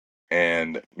harder.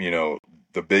 And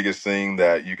the biggest thing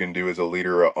that you can do as a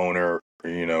leader or owner,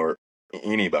 or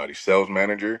anybody, sales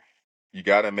manager, you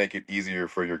got to make it easier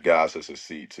for your guys to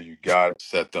succeed. So you got to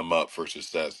set them up for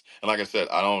success. And like I said,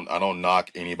 I don't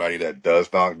knock anybody that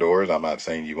does knock doors. I'm not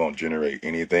saying you won't generate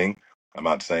anything. I'm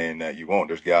not saying that you won't.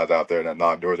 There's guys out there that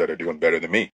knock doors that are doing better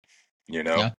than me, you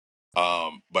know. Yeah,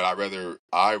 But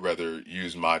I rather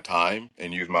use my time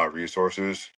and use my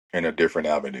resources in a different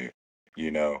avenue,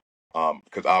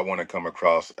 because I want to come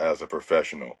across as a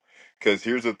professional. Because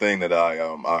here's the thing that I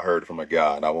heard from a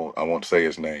guy, and I won't say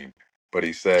his name, but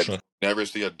he said, sure. never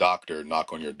see a doctor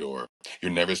knock on your door.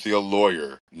 You'll never see a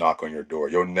lawyer knock on your door.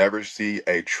 You'll never see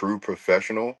a true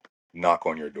professional knock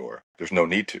on your door. There's no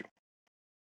need to.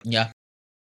 Yeah,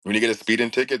 When you get a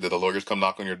speeding ticket, do the lawyers come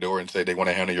knock on your door and say they want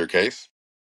to handle your case?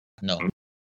 no.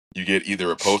 You get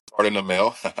either a postcard in the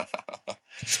mail,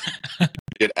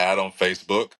 get ad on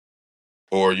Facebook,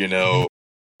 or Mhm.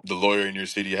 the lawyer in your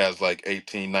city has like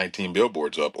 18, 19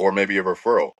 billboards up, or maybe a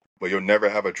referral. But you'll never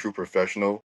have a true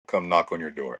professional come knock on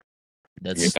your door.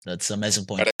 You That's an amazing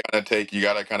point.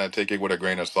 gotta kind of take it with a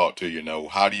grain of salt too.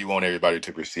 How do you want everybody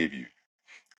to perceive you?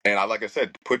 And like I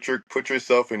said, put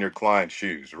yourself in your client's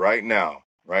shoes right now.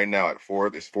 Right now at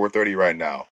it's 4:30 right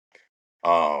now.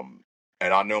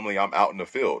 And I'm out in the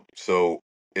field. So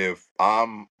if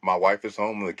my wife is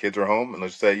home and the kids are home, and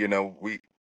let's say,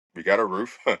 we got a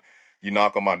roof, you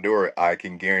knock on my door, I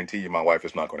can guarantee you my wife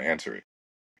is not going to answer it.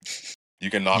 You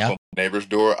can knock Yeah. on the neighbor's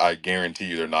door, I guarantee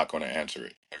you they're not going to answer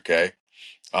it. Okay.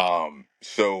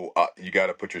 So you got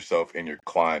to put yourself in your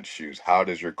client's shoes. How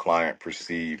does your client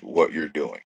perceive what you're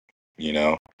doing? You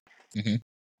know, hmm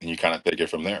and you kind of take it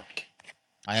from there.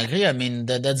 I agree. I mean,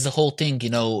 that's the whole thing.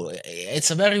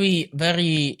 It's a very,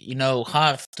 very,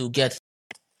 hard to get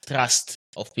trust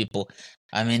of people.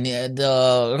 I mean,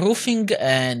 the roofing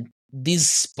and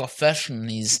this profession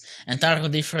is entirely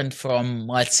different from,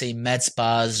 let's say, med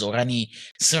spas or any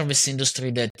service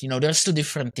industry that, there's two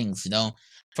different things.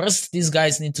 First, these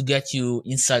guys need to get you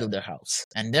inside of their house,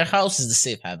 and their house is the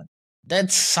safe haven.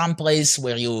 That's some place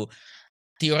where you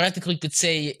theoretically could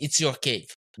say it's your cave.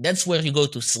 That's where you go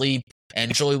to sleep,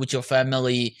 enjoy with your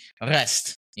family,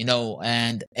 rest,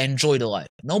 and enjoy the life.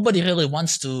 Nobody really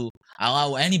wants to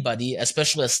allow anybody,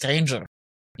 especially a stranger,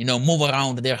 move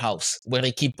around their house where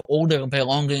they keep all their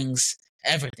belongings,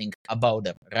 everything about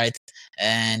them, right?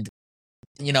 And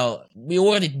we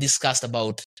already discussed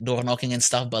about door knocking and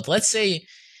stuff, but let's say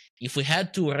if we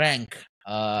had to rank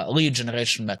lead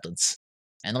generation methods,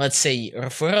 and let's say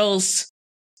referrals,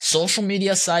 social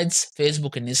media sites,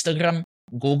 Facebook and Instagram,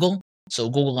 Google, so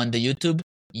Google and the YouTube,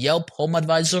 Yelp, Home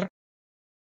Advisor,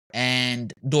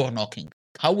 and door knocking,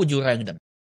 how would you rank them?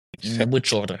 In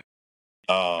which order?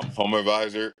 Home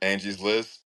Advisor, Angie's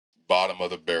List, bottom of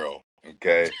the barrel.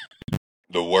 Okay.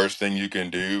 The worst thing you can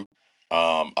do.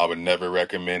 I would never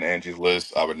recommend Angie's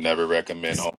List. I would never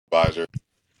recommend Home Advisor.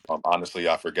 Honestly,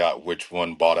 I forgot which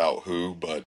one bought out who,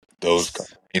 but those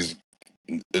companies,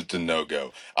 it's a no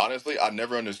go. Honestly, I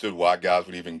never understood why guys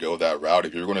would even go that route.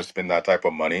 If you're going to spend that type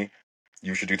of money,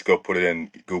 you should just go put it in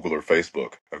Google or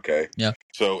Facebook. Okay. Yeah.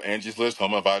 So Angie's List,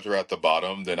 Home Advisor at the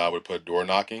bottom. Then I would put door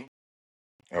knocking.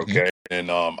 Mm-hmm. Okay. And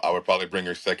I would probably bring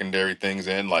your secondary things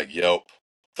in like Yelp,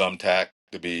 Thumbtack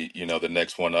to be, the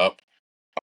next one up.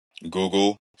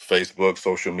 Google, Facebook,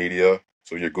 social media.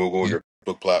 So your Google, Mm-hmm. your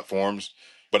Facebook platforms.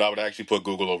 But I would actually put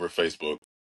Google over Facebook.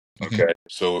 Mm-hmm. Okay.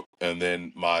 So, and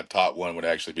then my top one would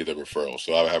actually be the referrals.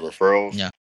 So I would have referrals, Yeah.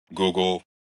 Google,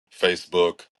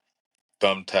 Facebook,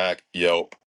 Thumbtack,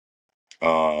 Yelp,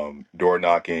 door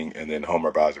knocking, and then Home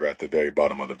Advisor at the very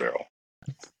bottom of the barrel.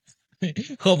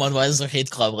 Home Advisor Hate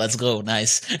Club, let's go.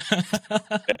 Nice.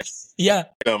 Yeah.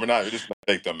 No, we're just gonna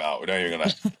take them out. We're not even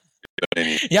gonna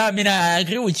any. Yeah, I mean, I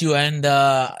agree with you, and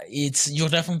you're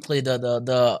definitely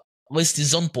the list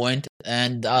is on point,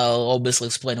 and I'll obviously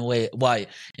explain away why.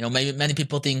 Maybe many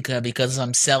people think because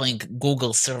I'm selling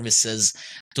Google services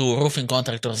to roofing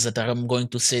contractors that I'm going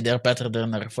to say they're better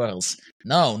than referrals.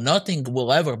 No, nothing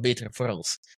will ever beat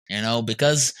referrals.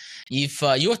 Because if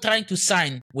you're trying to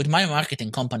sign with my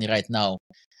marketing company right now,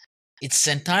 it's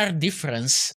entire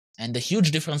difference. And the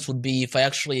huge difference would be if I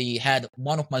actually had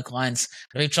one of my clients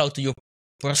reach out to you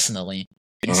personally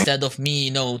Mhm. instead of me,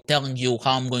 telling you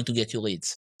how I'm going to get you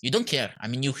leads. You don't care. I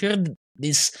mean, you heard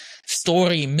this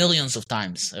story millions of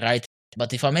times, right?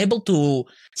 But if I'm able to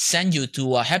send you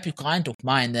to a happy client of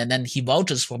mine and then he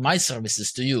vouches for my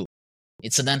services to you,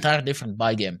 it's an entire different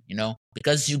buy game,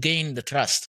 because you gain the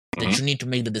trust that Mhm. you need to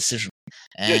make the decision.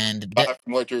 Yeah, And buy that,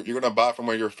 from what you're gonna buy from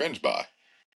where your friends buy.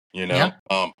 yeah.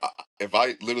 If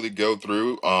I literally go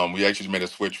through, we actually made a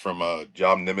switch from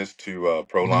Job Nimbus to Hmm.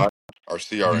 Proline, our Hmm.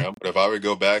 CRM. But if I would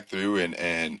go back through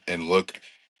and look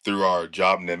through our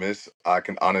Job Nimbus, I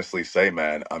can honestly say,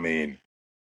 man, I mean,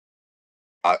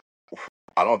 I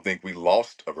I don't think we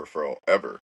lost a referral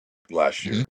ever last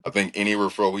Hmm. year. I think any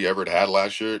referral we ever had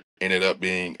last year ended up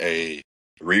being a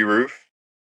re-roof,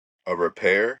 a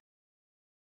repair,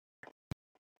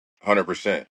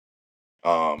 100%.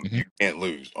 Hmm. You can't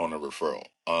lose on a referral.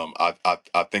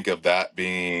 I think of that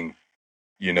being,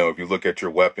 if you look at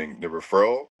your weapon, the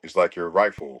referral is like your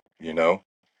rifle, Hmm.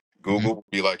 Google would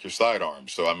be like your sidearm.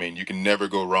 So, I mean, you can never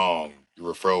go wrong.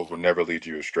 Your referrals will never lead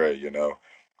you astray.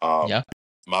 Um, Yeah.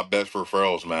 my best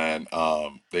referrals, man,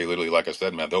 they literally, like I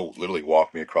said, man, they'll literally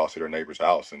walk me across to their neighbor's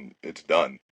house and it's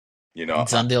done. You know,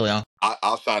 It's done deal, yeah.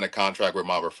 I'll sign a contract with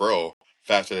my referral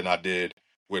faster than I did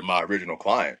with my original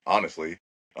client, honestly.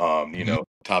 Hmm.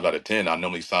 Times out of 10, I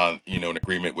normally sign, an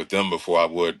agreement with them before I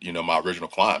would, my original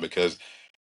client because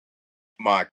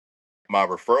my my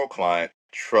referral client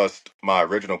trusts my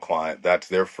original client. That's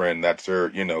their friend, that's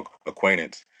their,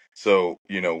 acquaintance. So,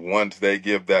 once they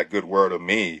give that good word of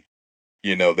me,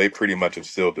 they pretty much have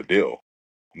sealed the deal,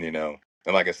 you know.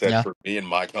 And like I said, Yeah. for me and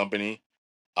my company,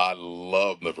 I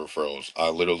love the referrals. I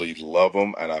literally love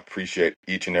them, and I appreciate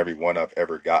each and every one I've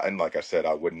ever gotten. Like I said,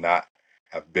 I would not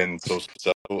have been so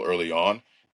successful early on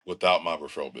without my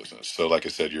referral business. So, like I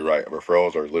said, you're right.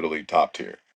 Referrals are literally top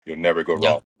tier. You'll never go Yeah.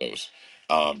 wrong with those.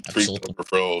 Treat those Absolutely.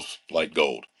 referrals like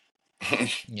gold.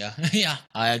 Yeah. Yeah.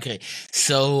 I agree.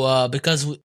 So, because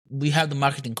we have the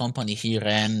marketing company here,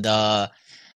 and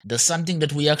there's something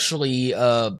that we actually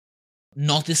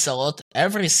notice a lot.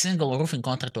 Every single roofing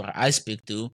contractor I speak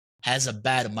to has a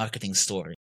bad marketing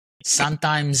story.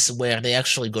 Sometimes where they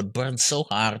actually got burned so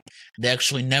hard, they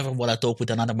actually never want to talk with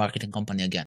another marketing company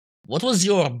again. What was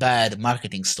your bad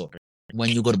marketing story when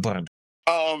you got burned?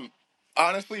 um,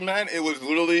 Honestly, man, it was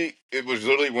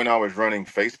literally when I was running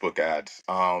Facebook ads.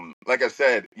 Like I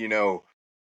said,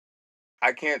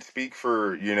 I can't speak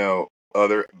for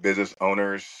other business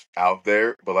owners out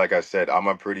there, but like I said, I'm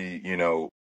a pretty,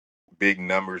 big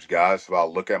numbers guy. So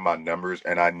I'll look at my numbers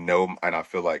and I know, and I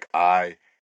feel like I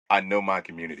know my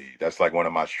community. That's like one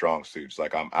of my strong suits.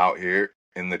 Like I'm out here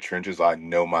in the trenches. I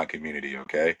know my community.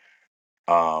 Okay.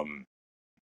 Um,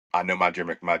 I know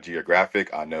my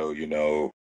geographic. I know,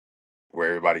 where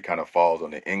everybody kind of falls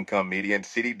on the income median.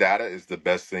 City data is the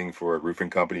best thing for a roofing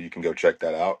company. You can go check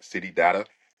that out.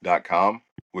 Citydata.com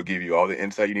will give you all the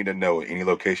insight you need to know. Any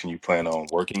location you plan on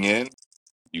working in,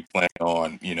 you plan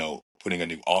on, putting a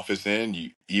new office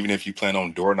in, even if you plan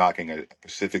on door knocking a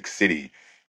specific city,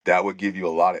 that would give you a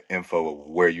lot of info of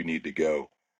where you need to go.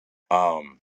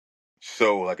 Um,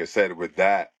 so like I said, with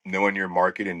that, knowing your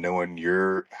market and knowing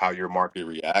how your market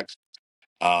reacts,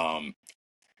 um,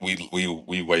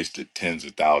 we wasted tens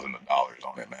of thousands of dollars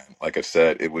on it, man. Like I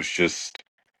said, it was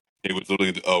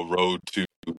literally a road to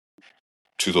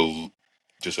the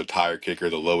just a tire kicker,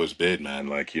 the lowest bid, man.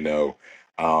 Like,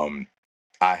 um,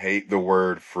 I hate the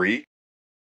word free.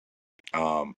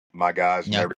 My guys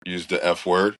Yeah. never use the F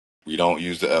word. We don't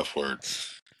use the F word.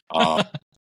 Um,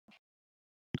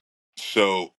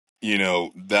 so,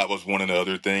 that was one of the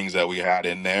other things that we had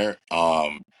in there.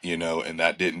 And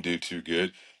that didn't do too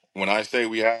good. When I say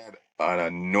we had an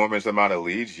enormous amount of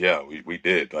leads, yeah, we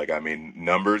did. Like, I mean,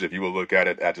 numbers, if you would look at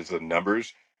it at just the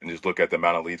numbers and just look at the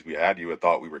amount of leads we had, you would have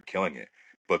thought we were killing it.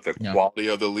 But the Yeah. quality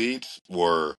of the leads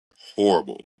were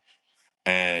horrible.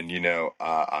 And,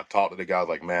 I talked to the guys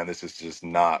like, man, this is just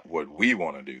not what we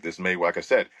want to do. This may, like I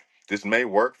said, this may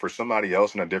work for somebody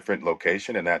else in a different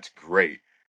location, and that's great.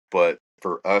 But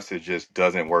for us, it just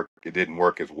doesn't work. It didn't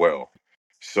work as well.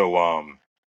 So,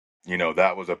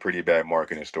 that was a pretty bad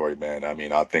marketing story, man. I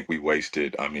mean, I think we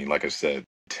wasted, I mean, like I said,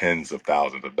 tens of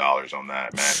thousands of dollars on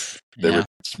that, man. They were Yeah.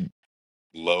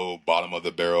 low, bottom of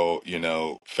the barrel,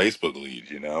 Facebook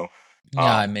leads. Yeah. Um,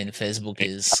 I mean, Facebook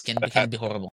is can be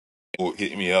horrible. People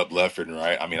hit me up left and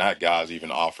right. I mean, I had guys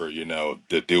even offer,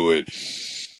 to do it,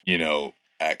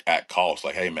 at cost.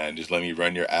 Like, hey man, just let me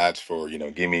run your ads for,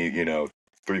 give me,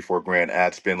 3-4 grand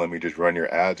ad spend. Let me just run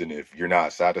your ads. And if you're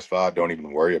not satisfied, don't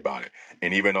even worry about it.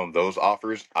 And even on those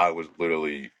offers, I was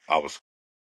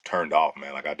turned off,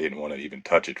 man. Like I didn't want to even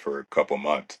touch it for a couple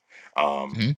months.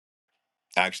 Um, Mhm.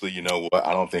 Actually, you know what?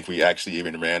 I don't think we actually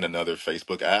even ran another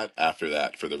Facebook ad after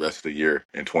that for the rest of the year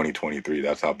in 2023.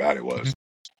 That's how bad it was. Mhm.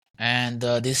 And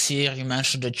this year, you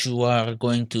mentioned that you are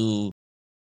going to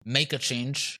make a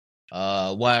change.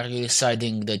 Why are you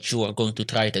deciding that you are going to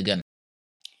try it again?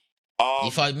 Um,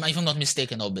 If I'm not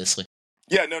mistaken, obviously.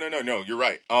 Yeah, no, no, no, no. You're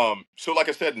right. So like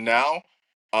I said, now,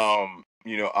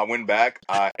 I went back,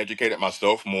 I educated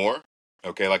myself more.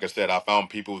 Okay, like I said, I found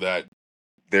people that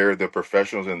they're the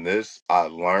professionals in this. I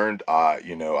learned,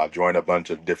 I joined a bunch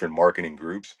of different marketing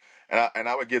groups, and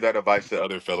I would give that advice to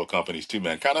other fellow companies too,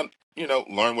 man. Kind of,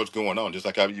 learn what's going on. Just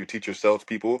like how you teach your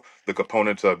salespeople the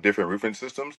components of different roofing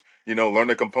systems, learn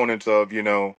the components of,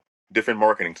 different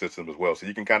marketing systems as well, so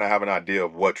you can kind of have an idea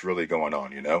of what's really going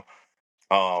on.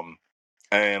 Um,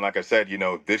 and like I said,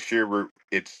 this year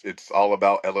it's all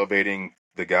about elevating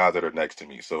the guys that are next to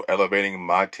me. So elevating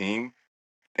my team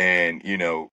and,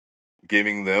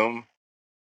 giving them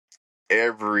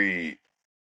every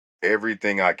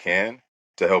everything I can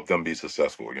to help them be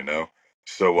successful.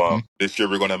 So Mhm. this year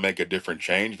we're gonna make a different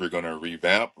change. We're gonna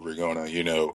revamp. We're gonna,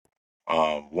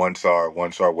 once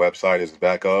our website is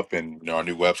back up and our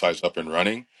new website's up and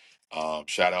running.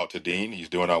 Shout out to Dean. He's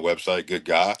doing our website. Good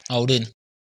guy. Odin.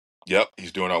 Yep,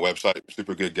 he's doing our website.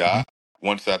 Super good Mhm. guy.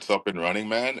 Once that's up and running,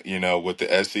 man, with the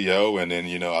SEO, and then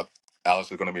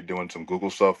Alice is going to be doing some Google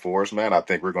stuff for us, man. I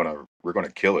think we're gonna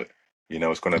kill it.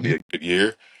 It's going to be Mhm. a good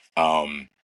year. Um,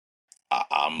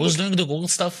 I'm Who's looking. doing the Google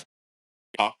stuff?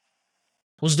 Huh?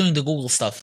 Who's doing the Google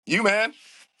stuff? You, man.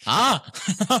 Ah,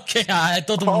 okay. I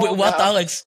thought, Come on what, now.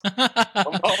 Alex?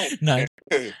 Come on, No, man.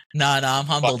 no, no. I'm Like,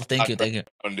 humbled. Thank you, thank you.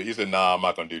 he said, "Nah, I'm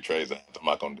not going to do trades. I'm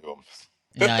not going to do them."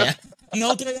 Yeah, yeah.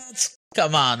 No threats.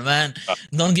 Come on, man.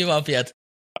 Don't give up yet.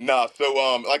 Nah, so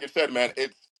like I said, man,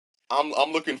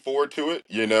 I'm looking forward to it.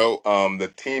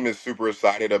 The team is super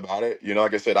excited about it.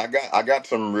 Like I said, I got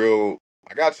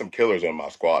some killers on my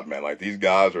squad, man. Like these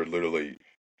guys are literally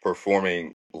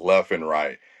performing left and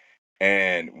right.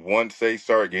 And once they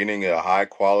start getting a high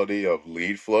quality of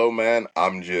lead flow,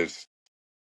 I'm just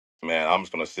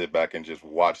gonna sit back and just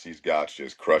watch these guys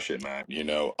just crush it, man.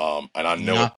 And I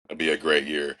know it's Yeah, gonna be a great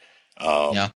year.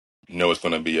 yeah. Know it's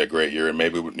gonna be a great year, and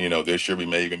maybe this year we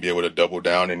may even be able to double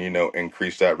down and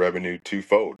increase that revenue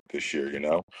twofold this year.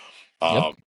 Yep.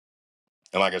 Um,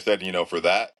 and like I said, for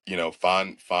that,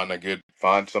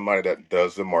 find somebody that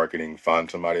does the marketing, find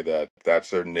somebody that's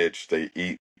their niche. They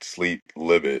eat, sleep,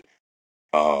 live it,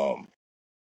 um,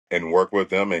 and work with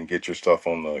them and get your stuff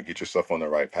on the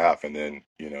right path, and then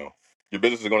your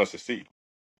business is going to succeed.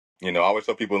 I always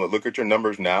tell people, look at your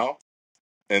numbers now,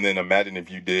 and then imagine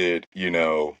if you did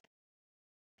 20%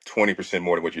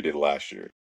 more than what you did last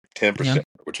year, Yeah. 10%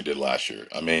 what you did last year.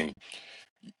 I mean,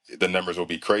 the numbers will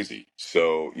be crazy.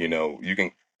 So, you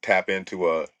can tap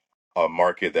into a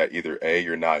market that either A,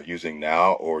 you're not using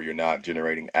now, or you're not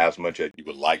generating as much as you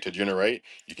would like to generate.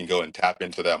 You can go and tap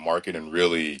into that market and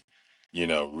really,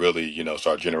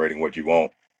 start generating what you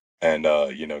want, and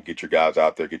get your guys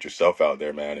out there, get yourself out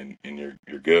there, man, and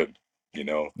you're good. You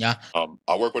know. Yeah.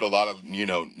 I work with a lot of,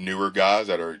 newer guys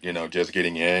that are, just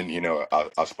getting in.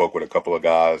 I spoke with a couple of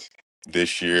guys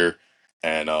this year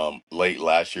and late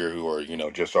last year who are,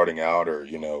 just starting out, or,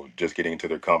 just getting into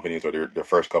their companies, or their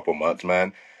first couple months,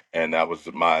 man. And that was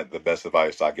the best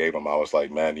advice I gave them. I was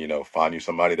like, man, find you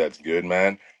somebody that's good,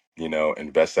 man.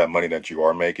 Invest that money that you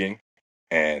are making,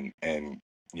 and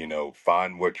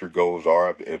find what your goals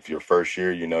are. If your first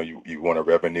year, you want a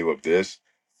revenue of this,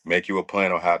 make you a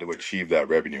plan on how to achieve that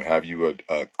revenue. Have you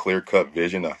a clear cut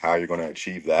vision of how you're going to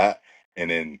achieve that, and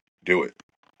then do it.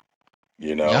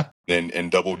 Yeah. Then and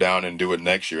double down and do it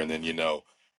next year, and then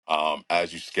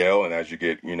as you scale and as you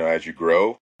get, as you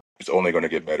grow, it's only going to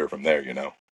get better from there.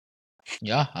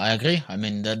 Yeah, I agree. I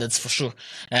mean, that's for sure.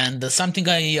 And something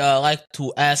I like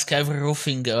to ask every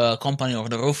roofing company or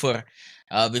the roofer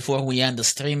before we end the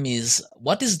stream is,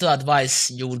 what is the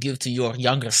advice you would give to your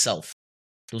younger self?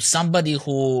 To somebody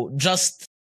who just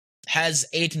has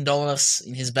 $18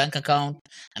 in his bank account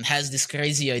and has this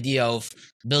crazy idea of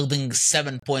building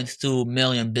 7.2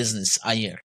 million business a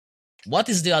year. What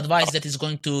is the advice that is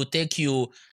going to take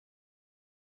you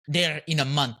there in a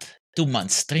month, 2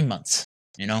 months, 3 months?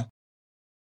 You know?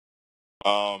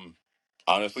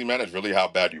 Honestly, man, it's really how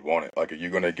bad you want it. Like, are you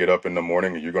going to get up in the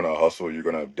morning and you're going to hustle, you're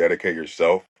going to dedicate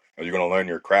yourself, or you're going to learn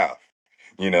your craft?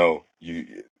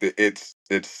 It's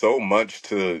so much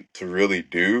to really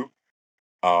do.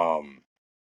 Um,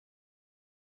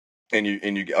 and you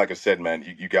like I said, man,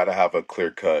 you got to have a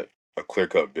clear cut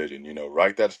vision.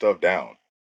 Write that stuff down.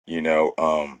 You know,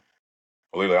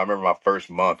 literally, I remember my first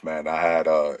month, man. I had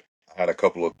a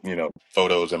couple of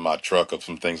photos in my truck of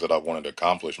some things that I wanted to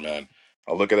accomplish, man.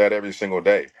 I look at that every single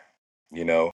day. You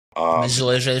know,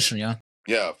 Visualization, yeah.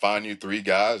 yeah, find you three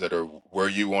guys that are where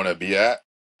you want to be at.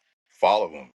 Follow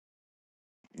them.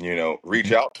 Reach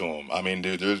Mhm. out to them. I mean,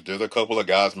 dude, there's a couple of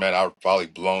guys, man. I've probably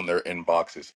blown their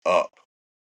inboxes up,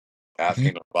 Mhm.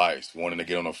 asking advice, wanting to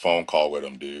get on a phone call with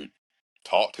them, dude.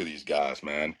 Talk to these guys,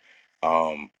 man.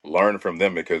 Learn from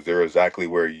them, because they're exactly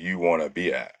where you want to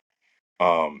be at.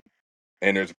 Um,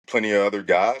 and there's plenty of other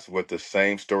guys with the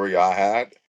same story I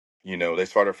had. They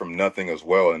started from nothing as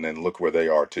well, and then look where they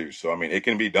are too. So I mean, it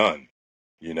can be done.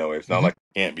 It's not Mhm. like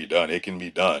it can't be done. It can be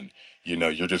done.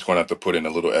 You're just going to have to put in a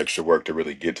little extra work to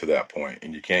really get to that point,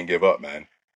 and you can't give up, man.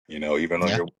 Even on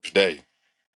Yeah. your worst day,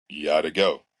 you got to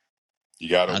go. You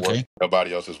got to work. Okay.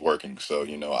 Nobody else is working. So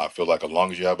I feel like as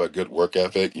long as you have a good work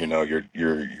ethic, your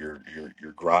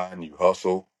grind, you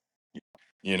hustle.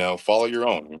 Follow your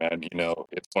own, man.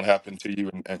 It's gonna happen to you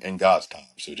in God's time.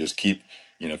 So just keep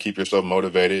yourself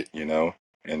motivated,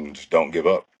 and just don't give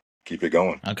up. Keep it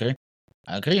going. Okay.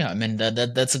 I agree. I mean,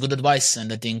 that's a good advice,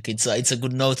 and I think it's a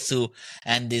good note to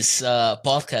end this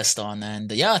podcast on.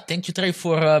 And yeah, thank you, Trey,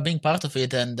 for being part of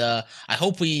it. And I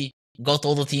hope we got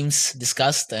all the teams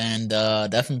discussed. And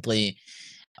definitely,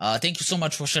 thank you so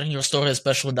much for sharing your story,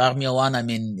 especially the Army one. I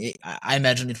mean, I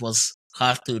imagine it was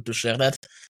hard to share that.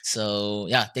 So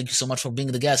yeah, thank you so much for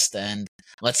being the guest. And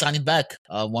let's run it back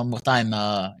one more time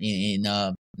in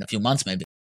a few months, maybe.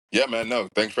 Yeah, man. No,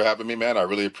 thanks for having me, man. I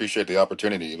really appreciate the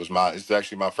opportunity. It's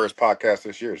actually my first podcast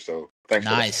this year, so thanks for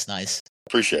that. Nice, nice.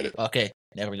 Appreciate it. Okay,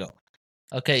 there we go.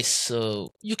 Okay,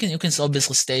 so you can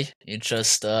obviously stay. It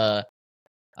just I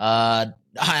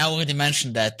already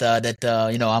mentioned that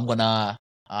I'm gonna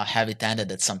have it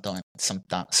ended at some point. Sorry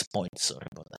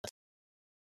about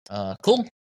that. Cool.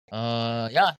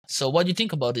 Yeah. So what do you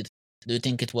think about it? Do you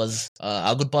think it was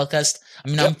a good podcast? I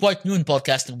mean, Yeah, I'm quite new in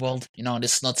podcasting world.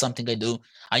 This is not something I do.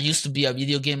 I used to be a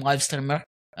video game live streamer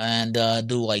and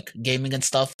do like gaming and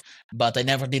stuff, but I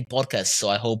never did podcasts. So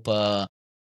I hope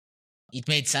it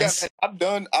made yeah, sense. man.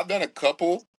 I've done a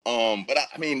couple, but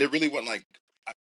I mean, there really wasn't like